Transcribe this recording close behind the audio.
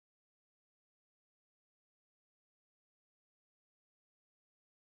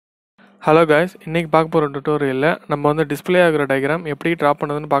Hello guys, இன்றைக்கி பார்க்க போகிற டுட்டோரியலில் நம்ம வந்து டிஸ்பிளே ஆகிற டயக்ராம் எப்படி ட்ரா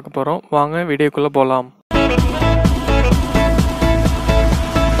பண்ணுறதுன்னு பார்க்க போகிறோம். வாங்க வீடியோக்குள்ளே போகலாம்.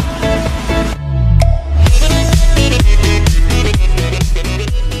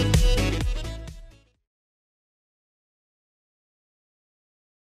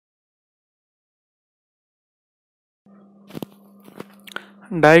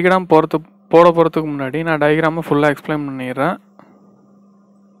 டயக்ராம் போட போகிறதுக்கு முன்னாடி நான் டயக்ராமை ஃபுல்லாக எக்ஸ்பிளைன் பண்ணிடுறேன்.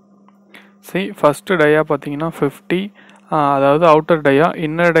 ஃபஸ்ட்டு டயா பார்த்தீங்கன்னா 50, அதாவது அவுட்டர் டயா.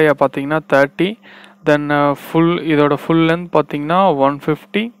 இன்னர் டயா பார்த்தீங்கன்னா 30. தென் இதோட ஃபுல் லென்த் பார்த்தீங்கன்னா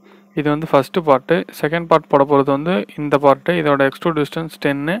 150. இது வந்து ஃபஸ்ட்டு பார்ட்டு. செகண்ட் பார்ட் போட போகிறது வந்து இந்த பார்ட்டு. இதோட எக்ஸ்ட்ரூட் டிஸ்டன்ஸ்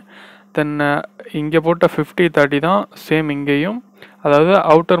 10. தென் இங்கே போட்ட 50 30 தான் சேம் இங்கேயும். அதாவது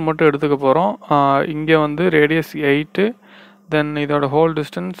அவுட்டர் மட்டும் எடுத்துக்க போகிறோம். இங்கே வந்து ரேடியஸ் 8. தென் இதோட ஹோல்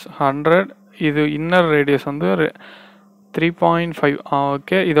டிஸ்டன்ஸ் 100. இது இன்னர் ரேடியஸ் வந்து 3.5.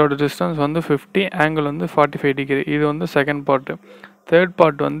 ஓகே, இதோட டிஸ்டன்ஸ் வந்து 50. ஆங்கிள் வந்து 45 டிகிரி. இது வந்து செகண்ட் பார்ட்டு. தேர்ட்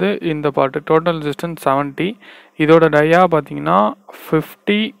பார்ட் வந்து இந்த பார்ட்டு. Total distance 70. இதோட டயா பார்த்தீங்கன்னா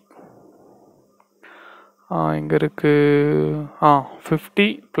 50. இங்கே இருக்குது 50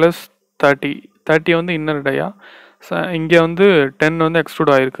 + 30. 30 வந்து இன்னர் டயா. இங்கே வந்து 10 வந்து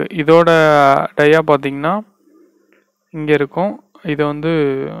எக்ஸ்ட்ரூட் ஆகிருக்கு. இதோட டயா பார்த்தீங்கன்னா இங்கே இருக்கும். இது வந்து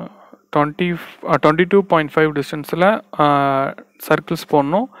 22.5 டிஸ்டன்ஸில் சர்க்கிள்ஸ்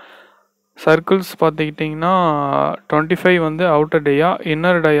போடணும். சர்க்கிள்ஸ் பார்த்துக்கிட்டிங்கன்னா 25 வந்து அவுட்டர் டயா,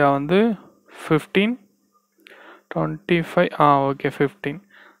 இன்னர் டயா வந்து 15. 25 ஓகே 15.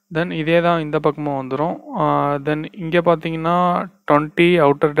 தென் இதே தான் இந்த பக்கமும் வந்துடும். தென் இங்கே பார்த்தீங்கன்னா 20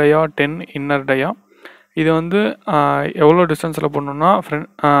 அவுட்டர் டயா, 10 இன்னர் டயா. இது வந்து எவ்வளோ டிஸ்டன்ஸில் போடணுன்னா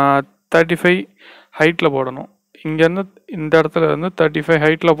 35 ஹைட்டில் போடணும். இங்கேருந்து இந்த இடத்துல இருந்து 35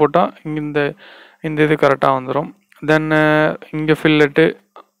 ஹைட்டில் போட்டால் இந்த இது கரெக்டாக வந்துடும். தென்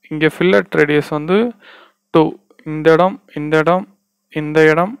இங்கே ஃபில்லட் ரேடியஸ் வந்து 2. இந்த இடம் இந்த இடம் இந்த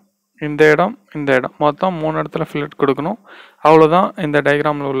இடம் இந்த இடம் இந்த இடம் மொத்தம் 3 இடத்துல ஃபில்லட் கொடுக்கணும். அவ்வளோதான் இந்த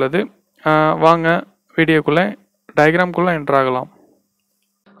டயக்ராமில் உள்ளது. வாங்க வீடியோக்குள்ளே டயக்ராம்குள்ளே என்டர் ஆகலாம்.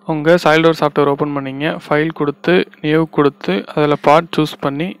 உங்கள் சாலிட்வொர்க் சாஃப்ட்வேர் ஓப்பன் பண்ணிங்க. ஃபைல் கொடுத்து நியூ கொடுத்து அதில் பார்ட் சூஸ்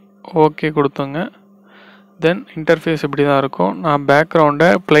பண்ணி ஓகே கொடுத்துங்க. தென் இன்டர்ஃபேஸ் இப்படி தான் இருக்கும். நான் பேக்ரவுண்டை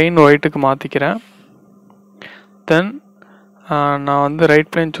பிளெயின் ஒயிட்டுக்கு மாற்றிக்கிறேன். தென் நான் வந்து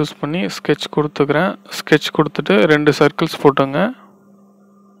ரைட் பிளேன் சூஸ் பண்ணி ஸ்கெட்ச் கொடுத்துக்கிறேன். ஸ்கெட்ச் கொடுத்துட்டு 2 சர்க்கிள்ஸ் போட்டுங்க.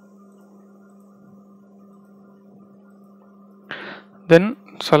 தென்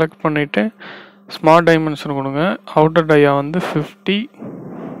செலக்ட் பண்ணிவிட்டு ஸ்மார்ட் டைமென்ஷன் கொடுங்க. அவுட்டர் டயா வந்து 50,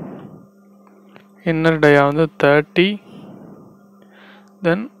 இன்னர் டயா வந்து 30.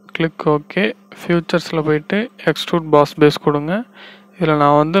 தென் கிளிக் ஓகே. ஃபியூச்சர்ஸில் போயிட்டு எக்ஸ்ட்ரூட் பாஸ் பேஸ் கொடுங்க. இதில்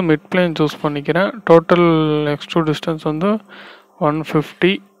நான் வந்து மிட் பிளேன் சூஸ் பண்ணிக்கிறேன். டோட்டல் எக்ஸ்ட்ரூட் டிஸ்டன்ஸ் வந்து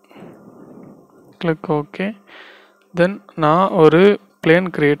 150. Click okay. தென் நான் ஒரு பிளேன்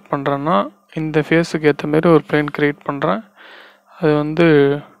க்ரியேட் பண்ணுறேன்னா இந்த ஃபேஸுக்கு ஏற்ற மாரி ஒரு பிளேன் க்ரியேட் பண்ணுறேன். அது வந்து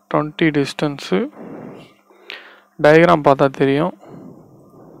 20 டிஸ்டன்ஸு. டயக்ராம் பார்த்தா தெரியும்.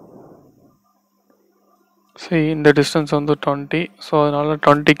 இந்த டிஸ்டன்ஸ் வந்து 20. ஸோ அதனால்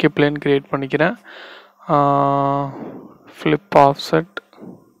 20க்கு பிளேன் க்ரியேட் பண்ணிக்கிறேன். Flip offset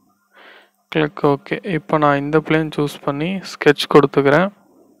click okay. இப்போ நான் இந்த பிளேன் சூஸ் பண்ணி ஸ்கெட்ச் கொடுத்துக்கிறேன்.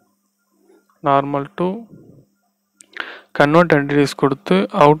 நார்மல் டு கன்வெர்ட் என்டிட்டிஸ் கொடுத்து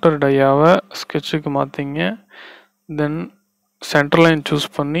அவுட்டர் டயாவை ஸ்கெட்சுக்கு மாற்றிங்க. தென் சென்டர் லைன் சூஸ்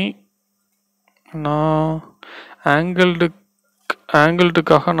பண்ணி நான்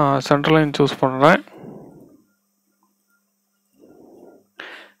ஆங்கிள்டுக்காக நான் சென்டர் லைன் சூஸ் பண்ணுறேன்.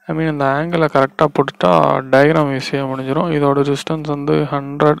 இந்த ஆங்கிளை கரெக்டாக போட்டுட்டா டயக்ராம் ஈஸியாக முடிஞ்சிடும். இதோட டிஸ்டன்ஸ் வந்து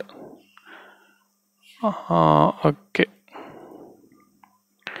 100. ஓகே,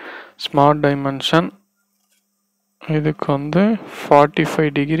 ஸ்மார்ட் டைமென்ஷன் இதுக்கு வந்து 45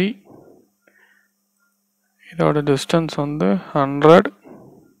 டிகிரி. இதோட டிஸ்டன்ஸ் வந்து 100.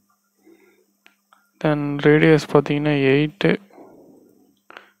 தென் ரேடியஸ் பார்த்தீங்கன்னா 8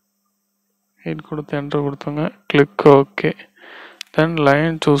 கொடுத்து என்டர் கொடுத்துங்க. Click okay. தென்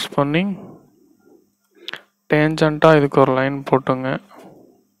லைன் சூஸ் பண்ணி டேஞ்சண்ட்டாக இதுக்கு ஒரு லைன் போட்டுங்க.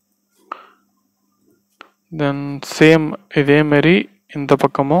 தென் சேம் இதேமாரி இந்த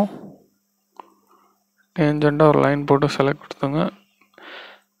பக்கமும் டேஞ்சண்ட்டாக ஒரு லைன் போட்டு செலக்ட் கொடுத்துங்க.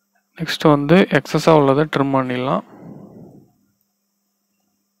 நெக்ஸ்ட்டு வந்து எக்ஸஸாக உள்ளதை ட்ரிம் பண்ணிடலாம்.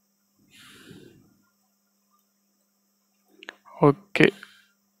 ஓகே.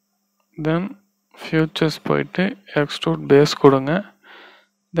 தென் ஃபியூச்சர்ஸ் போயிட்டு எக்ஸ்ட்ரூட் பேஸ் கொடுங்க.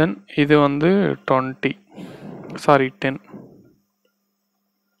 தென் இது வந்து 10.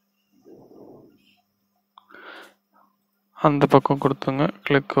 அந்த பக்கம் கொடுத்துங்க.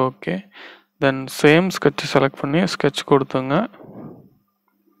 Click okay. Then same sketch select பண்ணி ஸ்கெட்ச் கொடுத்துங்க.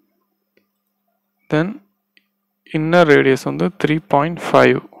 தென் இன்னர் ரேடியஸ் வந்து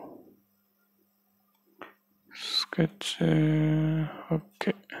 3.5 ஸ்கெட்ச்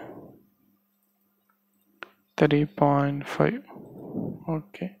ஓகே 3.5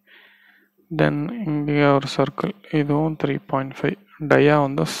 ஓகே. தென் இங்கே ஒரு சர்க்கிள், இதுவும் 3.5. டயா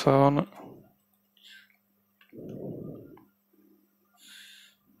வந்து 7.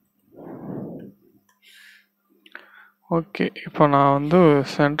 ஓகே. இப்போ நான் வந்து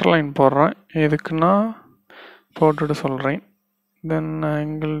சென்டர் லைன் போடுறேன். எதுக்குன்னா போட்டுட்டு சொல்கிறேன். தென்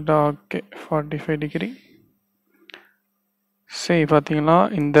ஆங்கிள் ஓகே 45 டிகிரி. சரி, பார்த்தீங்கன்னா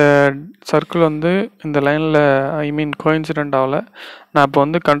இந்த சர்க்கிள் வந்து இந்த லைனில் ஐ மீன் கோயின்சிடென்ட் ஆகலை. நான் இப்போ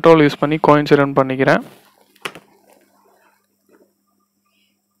வந்து கண்ட்ரோல் யூஸ் பண்ணி கோயின்சிடென்ட் பண்ணிக்கிறேன்.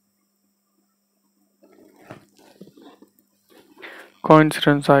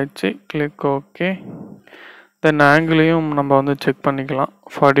 கோயின்சிடென்ஸ் ஆயிடுச்சு. Click okay. தென் ஆங்கிளையும் நம்ம வந்து செக் பண்ணிக்கலாம்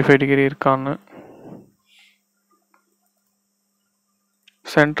 45 டிகிரி இருக்கான்னு.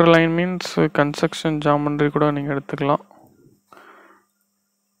 Centre line means construction geometry கூட நீங்கள் எடுத்துக்கலாம்.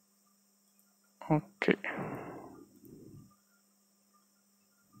 ஓகே.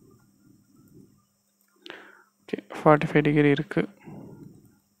 ஓகே 45 டிகிரி இருக்குது.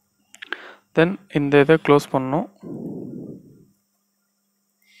 தென் இந்த இதை க்ளோஸ் பண்ணணும்.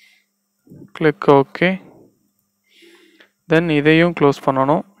 Click okay. தென் இதையும் க்ளோஸ்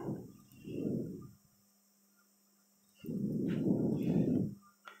பண்ணணும்.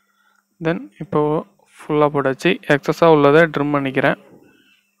 தென் இப்போ ஃபுல்லாக போட்டாச்சு. எக்ஸஸாக உள்ளதை ட்ரிம் பண்ணிக்கிறேன்.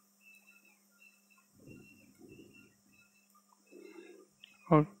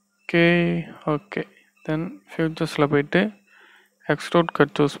 Okay okay. தென் ஃபியூச்சர்ஸில் போயிட்டு எக்ஸ்ட்ரூட்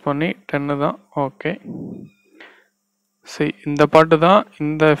கட் சூஸ் பண்ணி 10 தான். ஓகே. சரி, இந்த பாட்டு தான்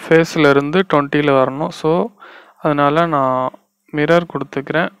இந்த ஃபேஸில் இருந்து 20ல் வரணும். ஸோ அதனால் நான் மிரர்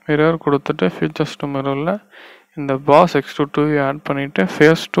கொடுத்துக்கிறேன். மிரர் கொடுத்துட்டு ஃபியூச்சர்ஸ் டு மிரரில் இந்த பாஸ் எக்ஸ்ட்ரூட் 2 ஆட் பண்ணிவிட்டு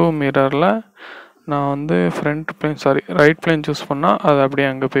ஃபேஸ் டு மிரரில் நான் வந்து front plane right plane choose பண்ணால் அது அப்படியே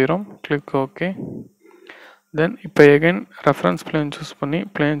அங்கே போயிடும். Click okay. தென் இப்போ எகைன் ரெஃபரன்ஸ் பிளேன் சூஸ் பண்ணி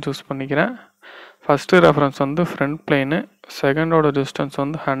பிளேன் சூஸ் பண்ணிக்கிறேன். ஃபஸ்ட்டு ரெஃபரன்ஸ் வந்து ஃப்ரண்ட் பிளேனு, செகண்டோட டிஸ்டன்ஸ்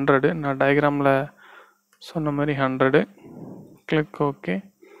வந்து 100. நான் டயக்ராமில் சொன்ன மாதிரி 100. Click okay.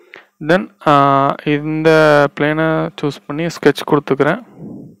 தென் இந்த பிளேனை சூஸ் பண்ணி ஸ்கெட்ச் கொடுத்துக்கிறேன்.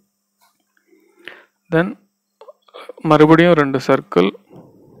 தென் மறுபடியும் 2 சர்க்கிள்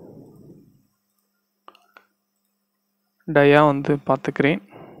டயா வந்து பார்த்துக்கிறேன்.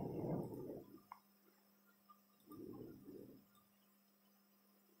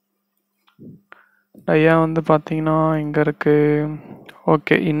 டயா வந்து பார்த்தீங்கன்னா இங்கே இருக்குது.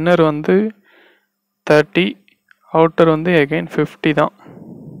 ஓகே. இன்னர் வந்து 30, அவுட்டர் வந்து எகைன் 50 தான்.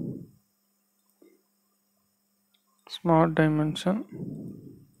 ஸ்மார்ட் டைமென்ஷன்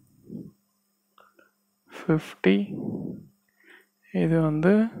 50, இது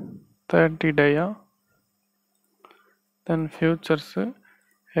வந்து 30 டயா. தென் ஃபியூச்சர்ஸு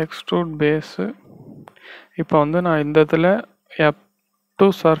எக்ஸ்ட்ரூட் பேஸு. இப்போ வந்து நான் இந்த இதில் டு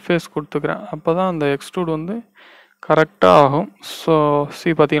சர்ஃபேஸ் கொடுத்துக்கிறேன். அப்போ தான் அந்த எக்ஸ்ட்ரூட் வந்து கரெக்டாக ஆகும். ஸோ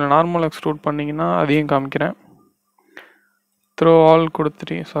பார்த்தீங்கன்னா நார்மல் எக்ஸ்ட்ரூட் பண்ணிங்கன்னா அதையும் காமிக்கிறேன். த்ரோ ஆல்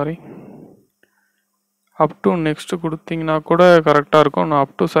கொடுத்துட்டு அப் டு நெக்ஸ்ட்டு கொடுத்தீங்கன்னா கூட கரெக்டாக இருக்கும். நான்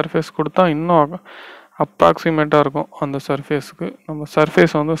அப் டு சர்ஃபேஸ் கொடுத்தா இன்னும் அப்ராக்சிமேட்டாக இருக்கும் அந்த சர்ஃபேஸுக்கு. நம்ம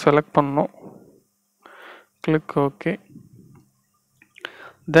சர்ஃபேஸ் வந்து செலக்ட் பண்ணணும். Click okay.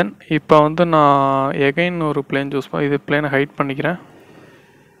 தென் இப்போ வந்து நான் எகைன் ஒரு பிளேன் சூஸ் இது பிளேனை ஹைட் பண்ணிக்கிறேன்.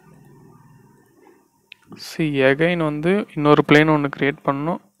 எகைன் வந்து இன்னொரு பிளேன் ஒன்று க்ரியேட்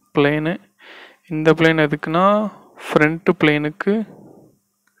பண்ணணும். பிளேனு இந்த பிளேன் எதுக்குன்னா ஃப்ரண்ட்டு பிளேனுக்கு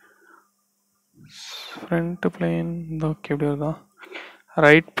ஃப்ரண்ட் பிளேன் இந்த ஓகே இப்படி வருதா,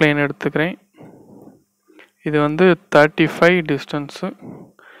 ரைட் பிளேன் எடுத்துக்கிறேன். இது வந்து 35 டிஸ்டன்ஸு.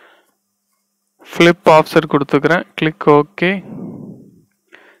 ஃப்ளிப் ஆஃப்செட் கொடுத்துக்கிறேன். Click okay.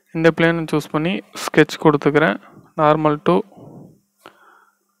 இந்த பிளேனை சூஸ் பண்ணி ஸ்கெட்ச் கொடுத்துக்கிறேன். நார்மல் டு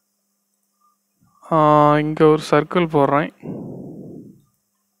இங்கே ஒரு சர்க்கிள் போடுறேன்.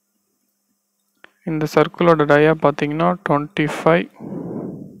 இந்த சர்க்கிளோட டயா பார்த்தீங்கன்னா 25.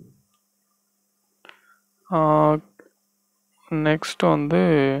 நெக்ஸ்ட் வந்து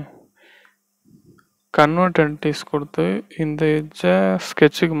கன்வெர்ட் என்டிட்டிஸ் கொடுத்து இந்த எட்ஜை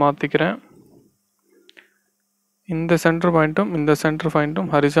ஸ்கெட்சுக்கு மாற்றிக்கிறேன். இந்த சென்டர் பாயிண்ட்டும் இந்த சென்டர்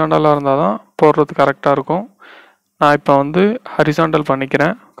பாயிண்ட்டும் ஹரிசாண்டலாக இருந்தால் தான் போடுறது கரெக்டாக இருக்கும். நான் இப்போ வந்து ஹரிசாண்டல்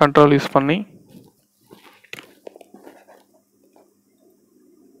பண்ணிக்கிறேன் கண்ட்ரோல் யூஸ் பண்ணி.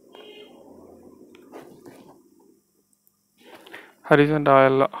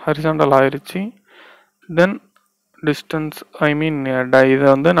 ஹரிசாண்டல் ஆயிருச்சு. தென் டிஸ்டன்ஸ் ஐ மீன் இதை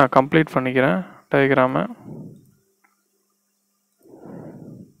வந்து நான் கம்ப்ளீட் பண்ணிக்கிறேன் டயக்ராமை.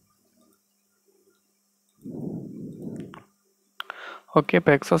 ஓகே,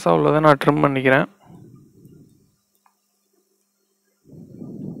 இப்போ எக்ஸஸாக உள்ளதை நான் ட்ரிம் பண்ணிக்கிறேன்.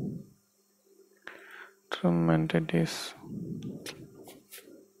 ட்ரிம் என்டிட்டிஸ்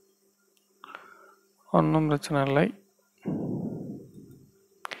ஒன்றும் பிரச்சனை இல்லை.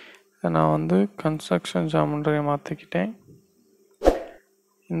 நான் வந்து கன்ஸ்ட்ரக்ஷன் ஜாமெண்ட்ரியை மாற்றிக்கிட்டேன்.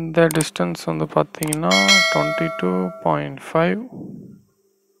 இந்த டிஸ்டன்ஸ் வந்து பார்த்தீங்கன்னா 22.5.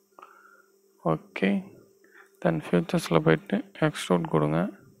 ஓகே, தென் ஃபியூச்சர்ஸில் போயிட்டு எக்ஸ்ட்ரூட் கொடுங்க.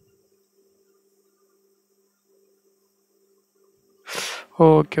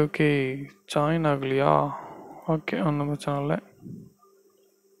 ஓகே ஓகே, ஜாயின் ஆகலையா? ஓகே, ஒன்றும் பிரச்சனை இல்லை.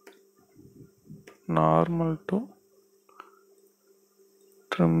 நார்மல் டு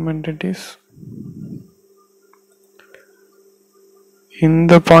ட்ரிம் என்டிட்டிஸ்,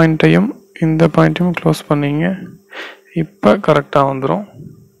 இந்த பாயிண்ட்டையும் க்ளோஸ் பண்ணிங்க. இப்போ கரெக்டாக வந்துடும்.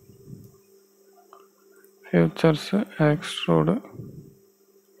 ஃபியூச்சர்ஸு எக்ஸ்ட்ரூடு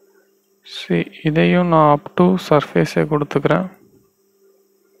இதையும் நான் அப் டு சர்ஃபேஸே கொடுத்துக்கிறேன்.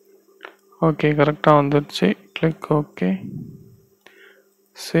 ஓகே, கரெக்டாக வந்துடுச்சு. Click okay.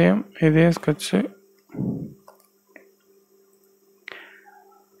 சேம் இதே ஸ்கெட்சு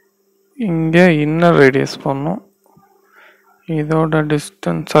இங்கே இன்னர் ரேடியஸ் பண்ணணும். இதோட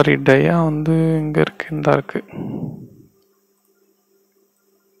டிஸ்டன்ஸ் டயா வந்து இங்கே இருக்கு, இந்த இருக்கு.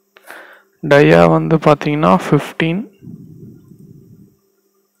 டயா வந்து பார்த்தீங்கன்னா 15.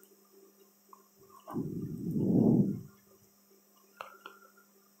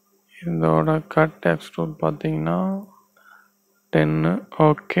 இதோட கட் எக்ஸ்ட்ரூட் பார்த்தீங்கன்னா 10.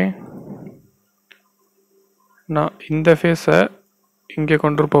 ஓகே, நான் இந்த ஃபேஸை இங்கே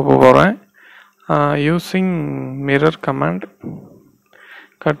கொண்டு போகிறேன். Using mirror command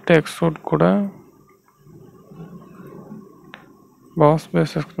cut extrude கூட பாஸ்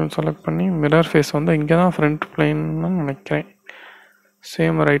பேஸ் எக்ஸ்ட்ரூட் செலக்ட் பண்ணி மிரர் ஃபேஸ் வந்து இங்கே தான் ஃப்ரண்ட் பிளேன்னு நினைக்கிறேன்.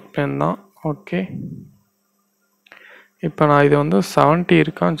 சேம் ரைட் பிளேன் தான். ஓகே, இப்போ நான் இது வந்து 70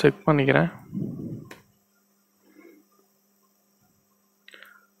 இருக்கான்னு செக் பண்ணிக்கிறேன்.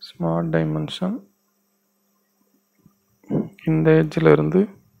 ஸ்மார்ட் டைமென்ஷன் இந்த எட்ஜில் இருந்து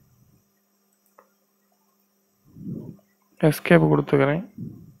எஸ்கேப் கொடுத்துக்கிறேன்.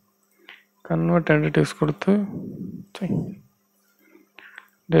 கன்வெர்ட் என்டிட்டிஸ் கொடுத்து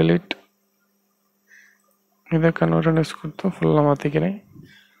டெலிட், இதை கன்வெர்ட் என்டிட்டிஸ் கொடுத்து ஃபுல்லாக மாற்றிக்கிறேன்.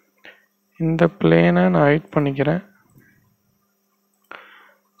 இந்த பிளேனை நான் ஹைட் பண்ணிக்கிறேன்.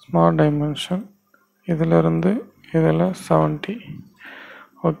 ஸ்மார்ட் டைமென்ஷன் இதிலிருந்து இதில் 70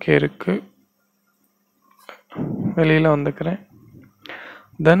 ஓகே இருக்குது. வெளியில் வந்துக்கிறேன்.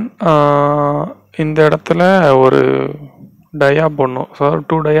 தென் இந்த இடத்துல ஒரு டயா போடணும். ஸோ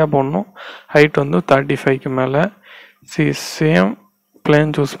 2 டயா போடணும். ஹைட் வந்து 35க்கு மேலே. சேம்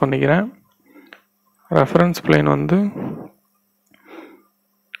பிளேன் சூஸ் பண்ணிக்கிறேன். ரெஃபரன்ஸ் பிளேன் வந்து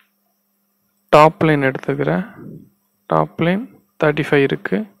டாப் பிளேன் எடுத்துக்கிறேன். டாப் பிளேன் 35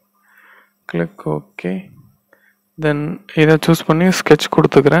 இருக்குது. Click okay. தென் இதை சூஸ் பண்ணி ஸ்கெட்ச்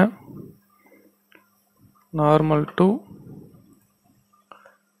கொடுத்துக்கிறேன். நார்மல் டு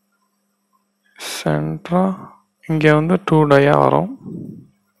சென்ட்ரா இங்கே வந்து 2 டயா வரும்.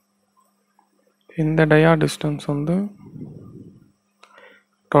 இந்த டயா டிஸ்டன்ஸ் வந்து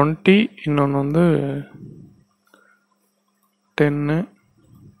 20, இன்னொன்று வந்து 10.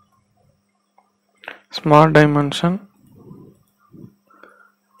 ஸ்மார்ட் டைமென்ஷன்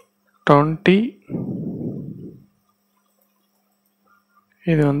 20,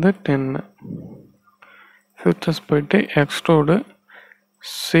 இது வந்து 10. ஃபியூச்சர்ஸ் போயிட்டு extrude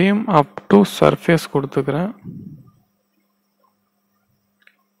same up to surface கொடுத்துக்கிறேன்.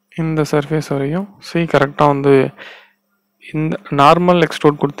 இந்த சர்ஃபேஸ் வரையும் கரெக்டாக வந்து இந்த நார்மல்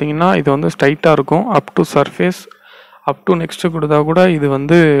எக்ஸ்ட்ரூட் கொடுத்தீங்கன்னா இது வந்து ஸ்ட்ரைட்டாக இருக்கும். Up to surface up to next கொடுத்தா கூட இது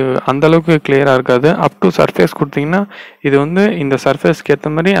வந்து அந்தளவுக்கு கிளியராக இருக்காது. அப் டு சர்ஃபேஸ் கொடுத்தீங்கன்னா இது வந்து இந்த சர்ஃபேஸ்க்கு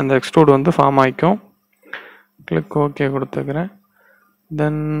ஏற்ற மாதிரி அந்த எக்ஸ்ட்ரூட் வந்து ஃபார்ம் ஆகிக்கும். கிளிக் ஓகே கொடுத்துக்கிறேன்.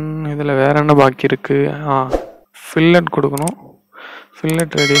 தென் இதில் வேற என்ன பாக்கி இருக்குது? ஃபில்லட் கொடுக்கணும்.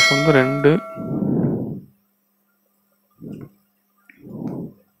 ஃபில்லட் ரேடியஸ் வந்து 2.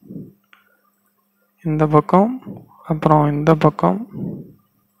 இந்த பக்கம் அப்புறம் இந்த பக்கம்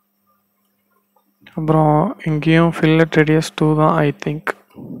அப்புறம் இங்கேயும் ஃபில்லட் ரேடியஸ் 2 தான் ஐ திங்க்.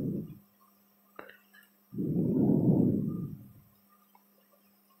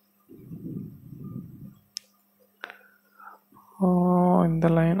 இந்த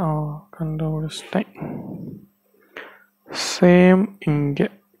லைன் கண்டுபிடிச்சிட்டேன். சேம் இங்கே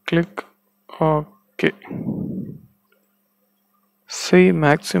கிளிக். ஓகே, சி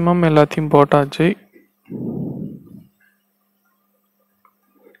மேக்ஸிமம் எல்லாத்தையும் போட்டாச்சு.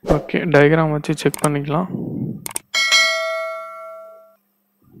 ஓகே, டயக்ராம் வச்சு செக் பண்ணிக்கலாம்.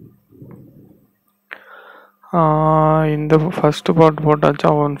 இந்த ஃபஸ்ட்டு பார்ட் போட்டாச்சா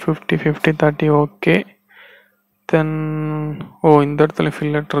 150 50 30. ஓகே, தென் இந்த இடத்துல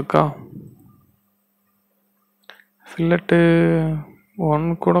ஃபில்லட் இருக்கா? ஃபில்லட்டு 1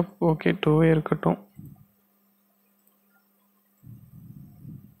 கூட ஓகே, 2 இருக்கட்டும்.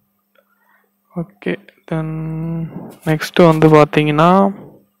 ஓகே, தென் நெக்ஸ்ட்டு வந்து பார்த்தீங்கன்னா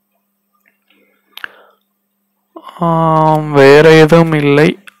வேறு எதுவும் இல்லை.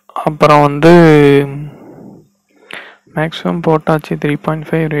 அப்புறம் வந்து மேக்ஸிமம் போட்டாச்சு.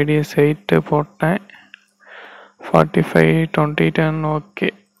 3.5 ரேடியஸ் 8 போட்டேன். 45 20 10. ஓகே,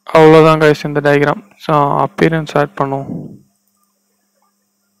 அவ்வளோதான் கைஸ் இந்த டயக்ராம். ஸோ அப்பியரன்ஸ் ஆட் பண்ணுவோம்.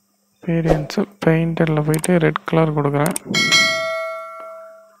 அப்பியரன்ஸு பெயிண்டரில் போயிட்டு ரெட் கலர் கொடுக்குறேன்.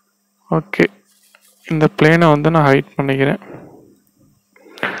 ஓகே, இந்த பிளேனை வந்து நான் ஹைட் பண்ணிக்கிறேன்.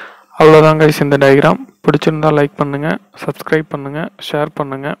 அவ்வளோதான் கைஸ் இந்த டயக்ராம். பிடிச்சிருந்தால் லைக் பண்ணுங்கள், சப்ஸ்கிரைப் பண்ணுங்கள், ஷேர்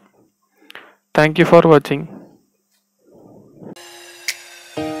பண்ணுங்கள். தேங்க்யூ ஃபார் வாட்சிங்.